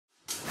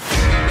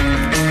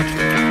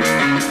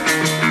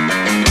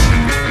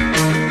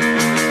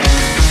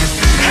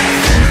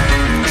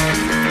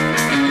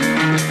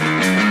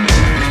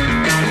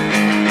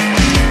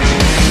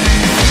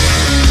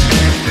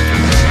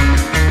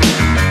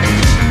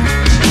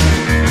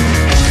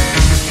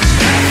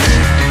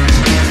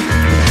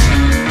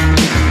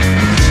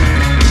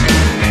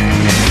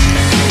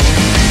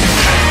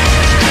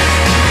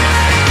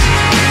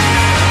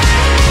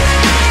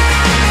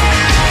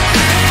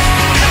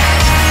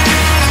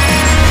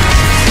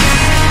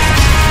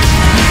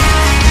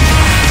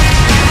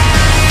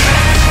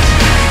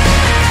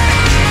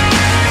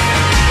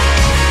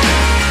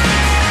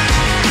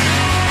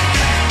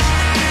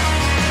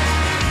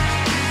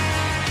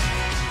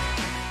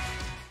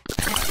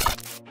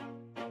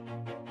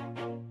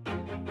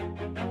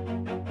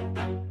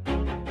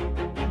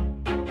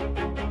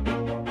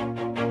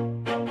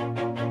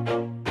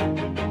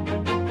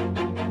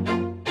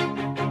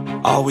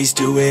Always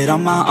do it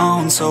on my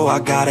own, so I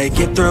gotta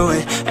get through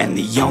it. And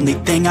the only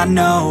thing I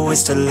know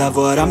is to love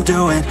what I'm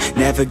doing.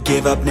 Never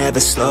give up, never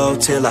slow,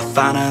 till I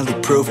finally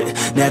prove it.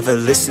 Never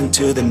listen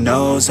to the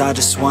no's, I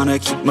just wanna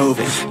keep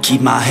moving.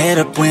 Keep my head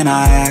up when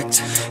I act,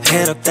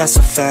 head up, that's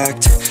a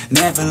fact.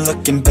 Never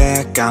looking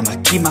back,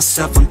 I'ma keep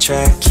myself on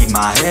track. Keep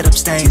my head up,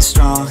 staying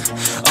strong,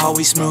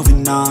 always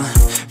moving on.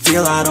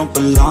 Feel I don't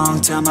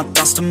belong, tell my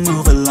thoughts to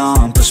move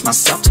along. Push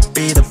myself to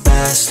be the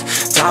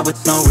best, die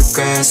with no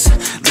regrets.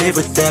 Live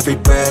with every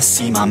breath,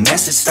 see my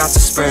message start to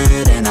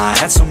spread. And I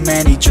had so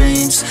many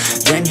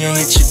dreams, then you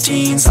hit your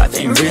teens. Life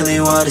ain't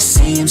really what it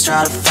seems,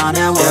 try to find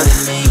out what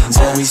it means.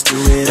 Always do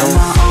it on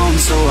my own,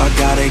 so I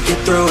gotta get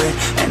through it.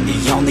 And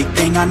the only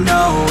thing I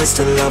know is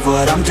to love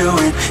what I'm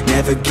doing.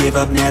 Never give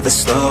up, never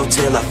slow,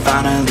 till I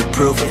finally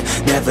prove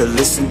it. Never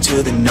listen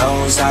to the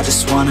no's, I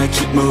just wanna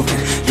keep moving.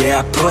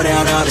 Yeah, I put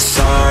out all this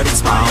art,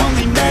 it's my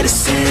only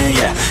medicine.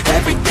 Yeah,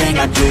 everything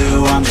I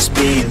do, I'm just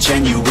being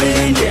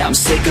genuine. Yeah, I'm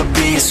sick of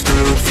being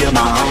screwed, feel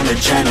my own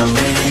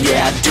adrenaline.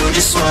 Yeah, I do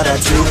just what I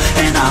do,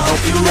 and I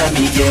hope you let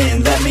me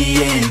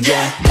in,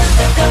 yeah.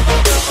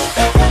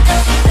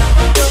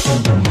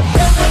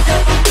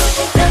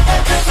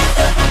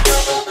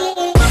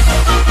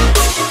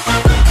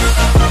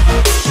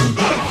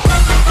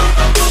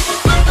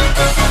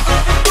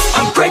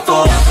 I'm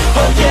grateful,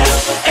 oh yeah,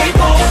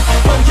 able,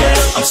 oh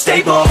yeah, I'm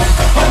stable,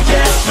 oh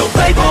yeah, no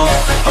label,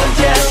 oh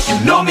yeah,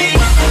 you know me,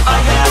 I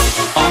have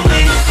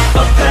only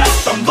a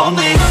path, I'm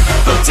lonely,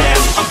 but damn,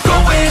 I'm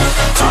going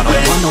to I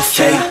don't want no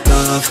fake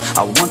love,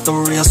 I want the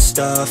real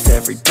stuff.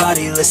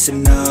 Everybody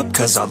listen up,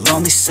 cause I'll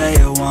only say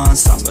it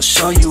once. I'm gonna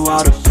show you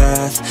all the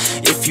path,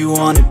 if you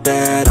want it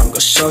bad. I'm gonna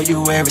show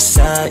you where it's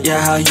at,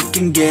 yeah, how you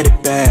can get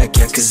it back.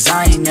 Yeah, cause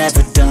I ain't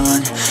never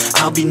done,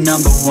 I'll be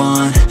number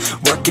one.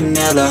 Working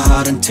hella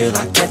hard until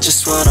I get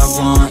just what I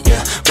want,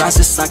 yeah.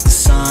 Rises like the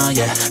sun,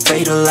 yeah,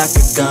 fatal like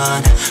a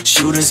gun.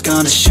 Shooters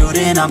gonna shoot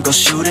and I'm gonna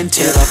shoot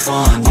until I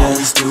won, yeah.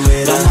 Always do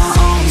it on my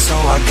own, so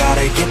I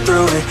gotta get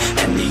through it.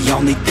 And the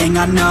only thing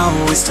I know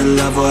is to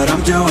love what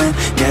I'm doing.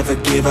 Never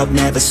give up,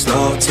 never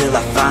slow, till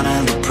I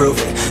finally prove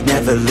it.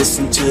 Never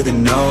listen to the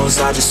no's,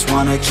 I just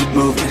wanna keep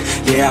moving.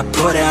 Yeah, I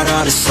put out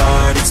all this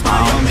art, it's my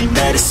only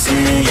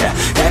medicine. Yeah,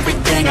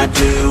 everything I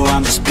do,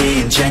 I'm just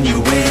being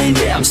genuine.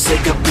 Yeah, I'm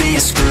sick of being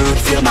screwed,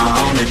 feel my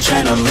own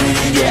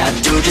adrenaline. Yeah, I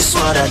do just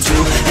what I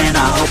do, and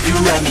I hope you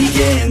let me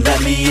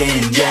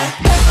in, yeah.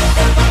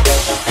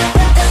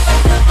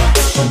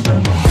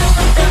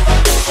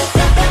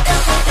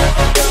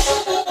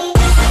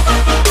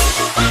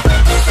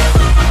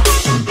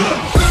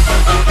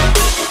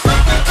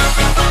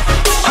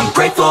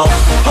 Grateful,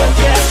 oh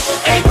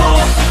yeah, able,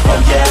 oh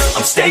yeah,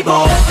 I'm stable,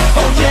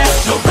 oh yeah,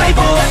 no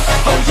label,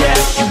 oh yeah,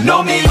 you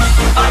know me,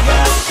 I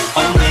have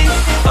only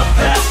a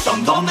path,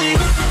 I'm lonely,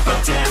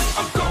 but damn,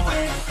 I'm going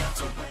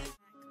to win.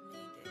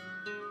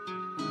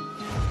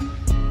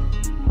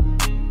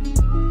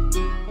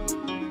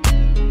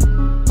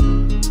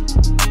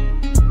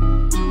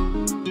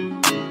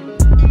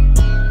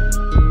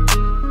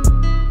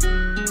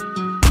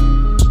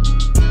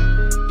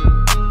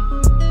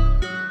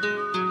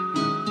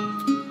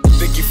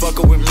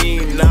 Fuckin' with me,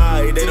 nah,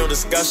 it ain't no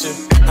discussion.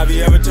 Have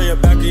you ever turned your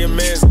back on your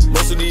mans?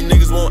 Most of these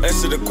niggas won't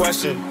answer the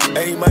question. And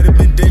he might have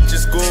been ditched in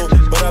school,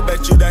 but I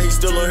bet you that he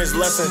still learned his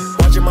lesson.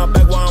 Watching my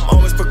back while I'm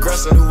always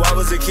progressing. Knew I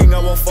was a king, I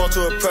won't fall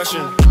to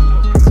oppression.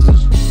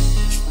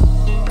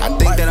 I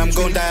think that I'm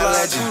gon' die a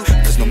legend,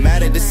 cause no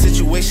matter the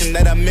situation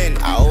that I'm in,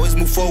 I always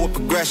move forward with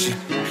progression.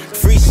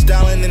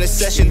 Freestyling in a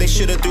session, they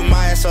should've threw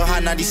my ass on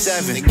hot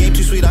 97. The game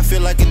too sweet, I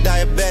feel like a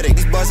diabetic.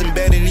 These bars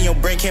embedded in your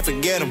brain, can't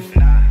forget them.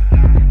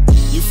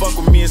 You fuck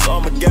with me, it's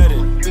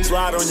Armageddon.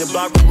 Slide on your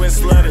block, we went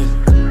sledding.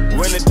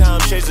 Winter time,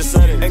 change the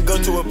setting, and go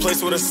to a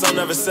place where the sun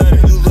never set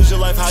it. You lose your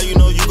life, how you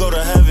know you go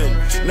to heaven?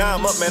 Now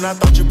I'm up, man, I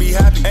thought you'd be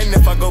happy. And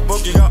if I go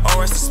broke, you got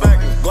always to smack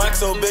me. Black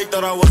so big,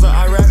 thought I was an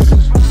Iraqi.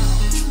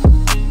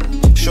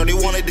 Shorty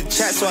wanted to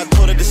chat, so I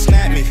told her to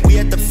snap me. We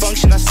at the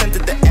function, I sent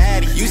it to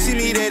Addy. You see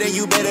me there, then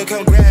you better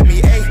come grab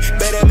me. Ayy,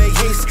 better make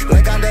haste,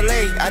 like I'm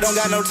delayed. I don't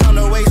got no time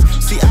to waste.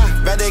 See,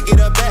 I'd rather get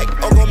her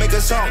back, or go make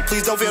a song.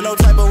 Please don't feel no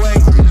type of way.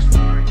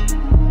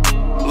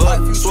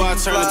 Look, so I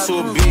turn into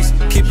a beast.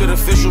 Keep it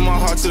official, my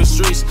heart to the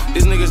streets.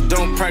 These niggas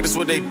don't practice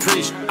what they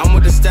preach. I'm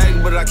with the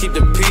static, but I keep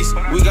the peace.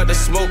 We got the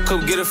smoke,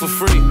 come get it for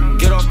free.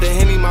 Get off the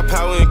Henny, my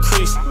power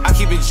increase. I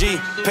keep it G,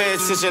 pay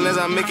attention as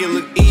I make it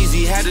look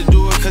easy. Had to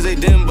do it cause they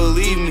didn't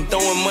believe me.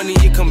 Throwing money,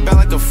 it come back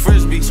like a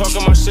frisbee.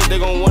 Talking my shit, they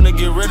gon' wanna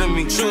get rid of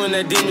me. Shooting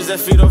at demons that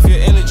feed off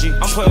your energy.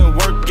 I'm putting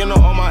work in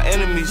on all my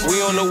enemies.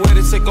 We on the way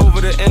to take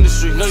over the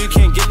industry. No, you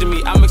can't get to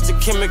me. I mix the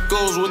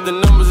chemicals with the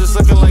numbers, it's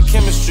looking like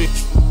chemistry.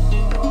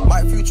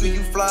 My future,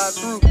 you fly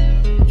through.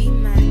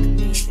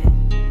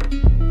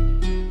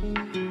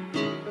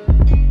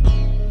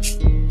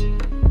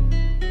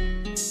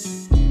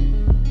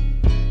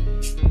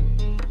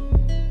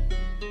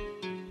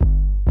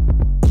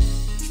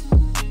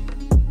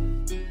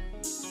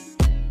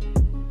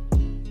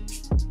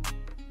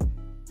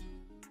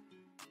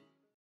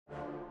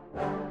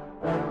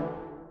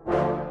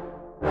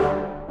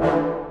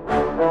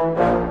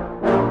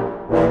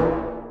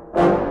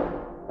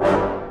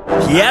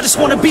 Yeah, I just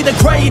wanna be the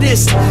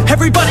greatest.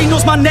 Everybody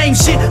knows my name,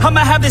 shit.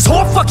 I'ma have this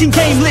whole fucking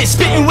game list,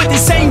 spitting with the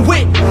same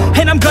wit,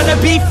 and I'm gonna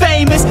be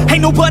famous.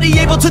 Ain't nobody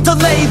able to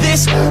delay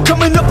this.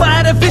 Coming up,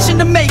 I had a vision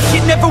to make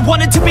it. Never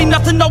wanted to be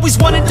nothing, always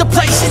wanted to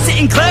play shit. Sit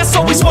in class,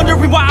 always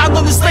wondering why I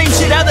love this lame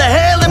shit. How the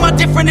hell am I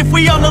different if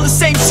we all know the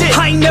same shit?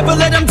 I ain't never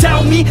let them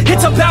doubt me,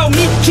 it's about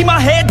me. Keep my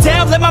head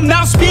down, let my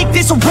mouth speak.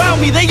 They surround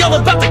me, they all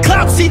about the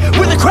clout, see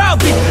where the crowd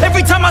be.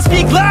 Every time I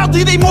speak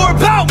loudly, they more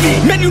about me.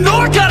 Man, you know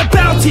I got a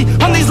bounty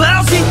on these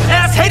lousy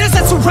ass haters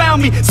that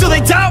surround me. Still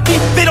they doubt me,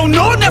 they don't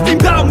know nothing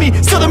about me.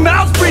 Still their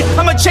mouths free,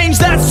 I'ma change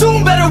that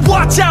soon. Better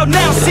watch out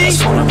now, see? I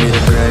just wanna be the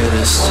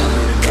greatest,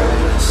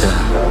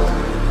 yeah.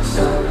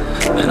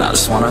 And I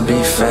just wanna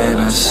be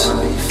famous,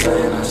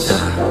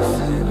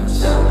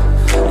 yeah.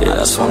 Yeah, I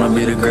just wanna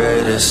be the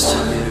greatest,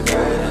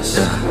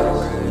 yeah.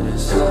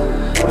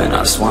 Man, I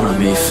just wanna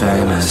be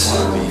famous,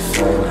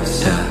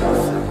 yeah.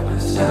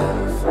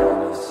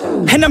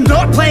 And I'm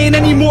not playing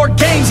any more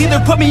games. Either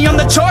put me on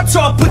the charts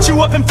or I'll put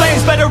you up in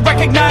flames. Better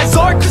recognize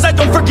art, cause I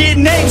don't forget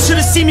names.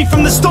 Should've seen me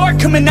from the start,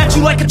 coming at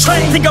you like a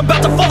train. Think I'm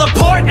about to fall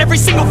apart every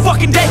single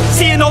fucking day.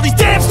 Seeing all these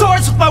damn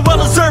stars with my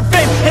well-deserved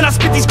fame. And I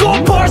spit these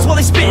gold bars while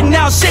they spitting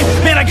out shit.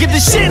 Man, I give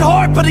this shit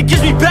hard, but it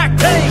gives me back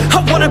pain.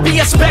 I wanna be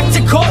a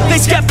spectacle, they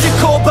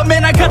skeptical, but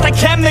man, I got that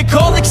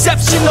chemical,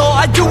 exceptional.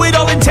 I do it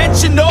all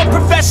intentional,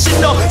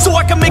 professional, so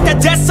I can make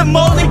that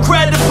decimal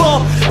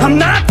incredible. I'm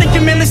not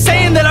thinking, man, they're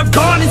saying that I've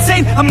gone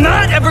insane. I'm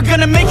not ever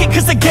gonna make it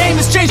cause the game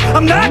has changed.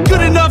 I'm not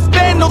good enough,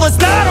 man, no that's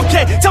not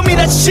okay. Tell me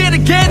that shit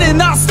again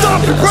and I'll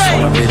stop your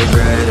brain. I just wanna be the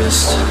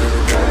greatest,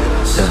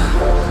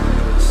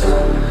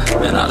 yeah.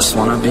 Man, I just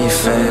wanna be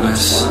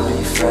famous,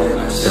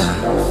 yeah.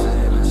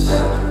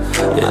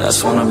 Yeah, I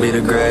just wanna be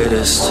the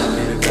greatest,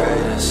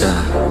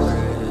 yeah.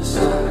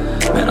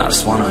 Man, I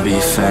just wanna be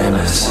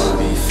famous,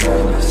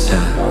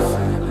 yeah.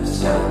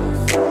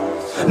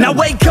 Now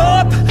wake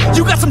up,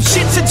 you got some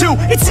shit to do.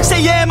 It's 6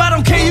 AM, I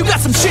don't care, you got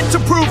some shit to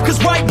prove. Cause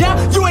right now,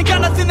 you ain't got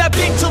nothing that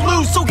big to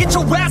lose. So get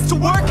your ass to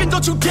work and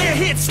don't you dare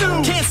hit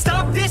snooze. Can't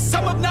stop this,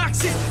 I'm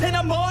obnoxious, and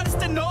I'm honest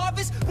and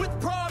novice with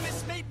pride.